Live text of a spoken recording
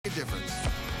difference.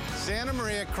 Santa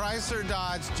Maria Chrysler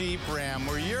Dodge Jeep Ram,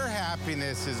 where your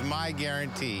happiness is my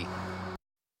guarantee.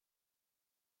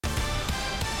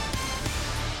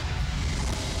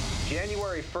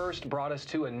 January 1st brought us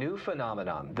to a new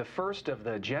phenomenon, the first of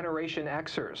the Generation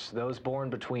Xers. Those born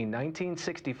between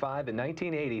 1965 and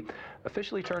 1980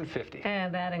 officially turned 50.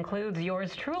 And that includes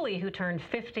yours truly, who turned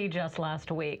 50 just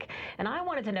last week. And I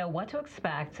wanted to know what to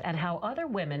expect and how other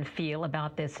women feel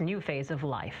about this new phase of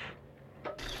life.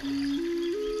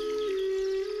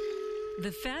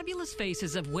 The fabulous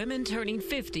faces of women turning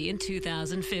 50 in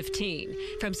 2015,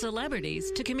 from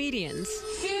celebrities to comedians.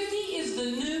 50 is the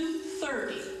new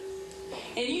 30.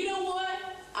 And you know what?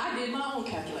 I did my own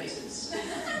calculations.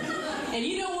 And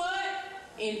you know what?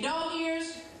 In dog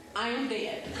years, I am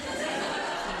dead.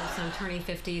 So turning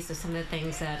 50 is some of the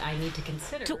things that I need to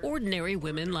consider. To ordinary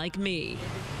women like me.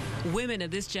 Women of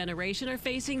this generation are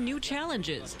facing new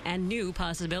challenges and new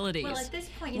possibilities. Well, at this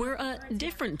point, we're a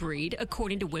different breed,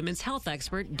 according to women's health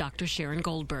expert Dr. Sharon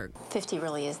Goldberg. 50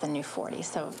 really is the new 40,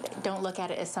 so don't look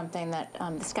at it as something that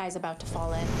the sky's about to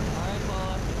fall in. All right,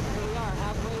 Paula, here we are,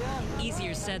 halfway done.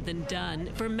 Easier said than done.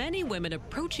 For many women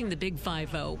approaching the Big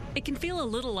 50, it can feel a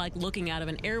little like looking out of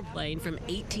an airplane from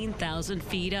 18,000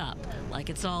 feet up, like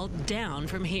it's all down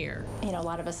from here. You know, a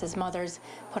lot of us as mothers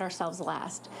put ourselves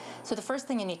last. So the first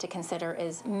thing you need to consider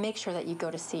is make sure that you go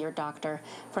to see your doctor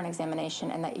for an examination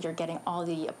and that you're getting all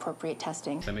the appropriate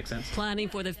testing. Does that make sense? Planning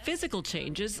for the physical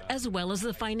changes as well as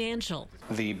the financial.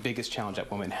 The biggest challenge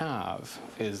that women have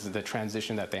is the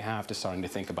transition that they have to starting to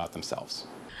think about themselves.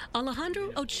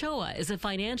 Alejandro Ochoa is a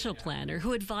financial planner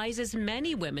who advises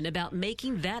many women about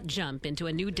making that jump into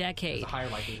a new decade.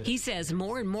 He says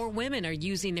more and more women are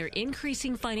using their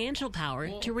increasing financial power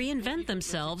to reinvent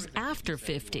themselves after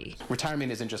 50.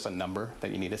 Retirement isn't just a number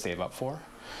that you need to save up for.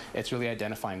 It's really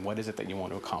identifying what is it that you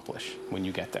want to accomplish when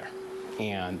you get there.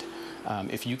 And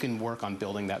if you can work on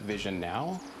building that vision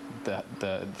now,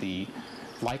 the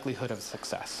likelihood of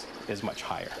success is much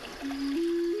higher.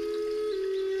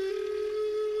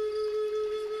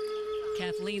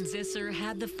 Kathleen Xers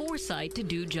had the foresight to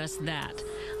do just that.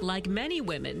 Like many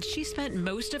women, she spent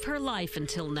most of her life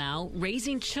until now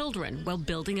raising children while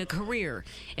building a career.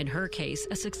 In her case,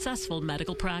 a successful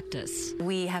medical practice.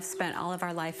 We have spent all of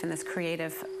our life in this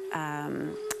creative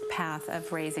path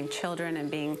of raising children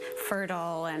and being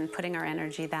fertile and putting our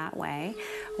energy that way,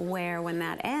 where when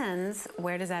that ends,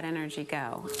 where does that energy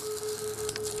go?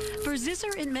 For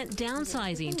Xers, it meant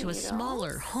downsizing to a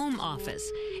smaller home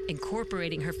office,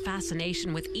 incorporating her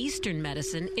fascination with Eastern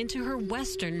medicine into her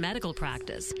Western medical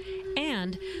practice,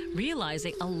 and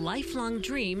realizing a lifelong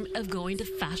dream of going to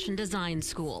fashion design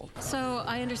school. So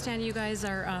I understand you guys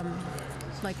are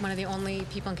like one of the only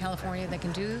people in California that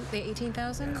can do the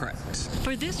 18,000? Correct.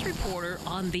 For this reporter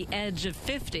on the edge of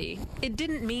 50, it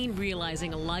didn't mean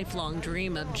realizing a lifelong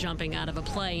dream of jumping out of a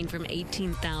plane from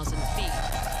 18,000 feet.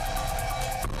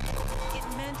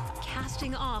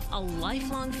 Casting off a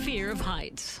lifelong fear of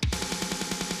heights.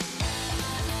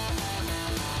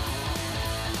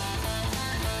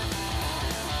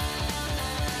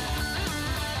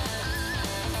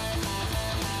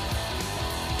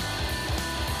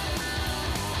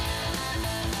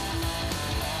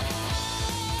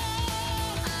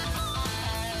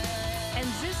 And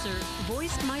Xers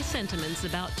voiced my sentiments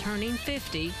about turning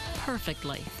 50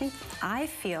 perfectly. I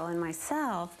feel in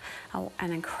myself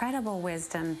an incredible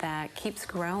wisdom that keeps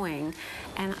growing,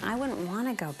 and I wouldn't want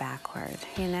to go backward,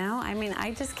 you know? I mean,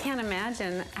 I just can't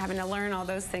imagine having to learn all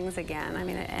those things again. I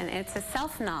mean, and it's a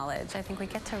self-knowledge. I think we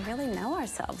get to really know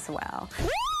ourselves well.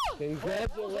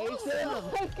 Congratulations!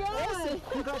 Oh my God!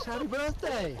 Oh gosh, happy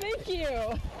birthday! Thank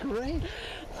you! Great!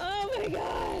 Oh my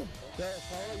God!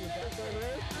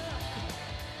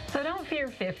 So don't fear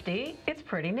 50. It's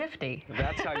pretty nifty.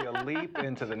 That's how you leap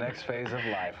into the next phase of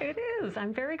life. It is.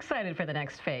 I'm very excited for the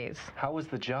next phase. How was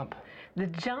the jump? The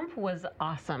jump was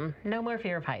awesome. No more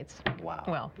fear of heights. Wow.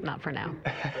 Well, not for now.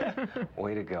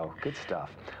 Way to go. Good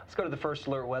stuff. Let's go to the First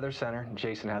Alert Weather Center.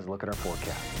 Jason has a look at our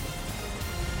forecast.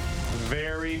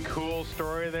 Very cool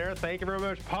story there. Thank you very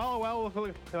much, Paula. Well, we'll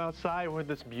look outside with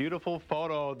this beautiful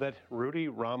photo that Rudy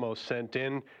Ramos sent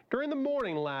in during the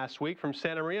morning last week from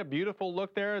Santa Maria. Beautiful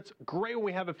look there. It's great when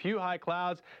we have a few high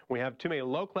clouds. We have too many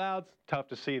low clouds. Tough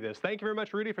to see this. Thank you very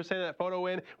much, Rudy, for sending that photo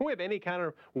in. When we have any kind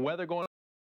of weather going on,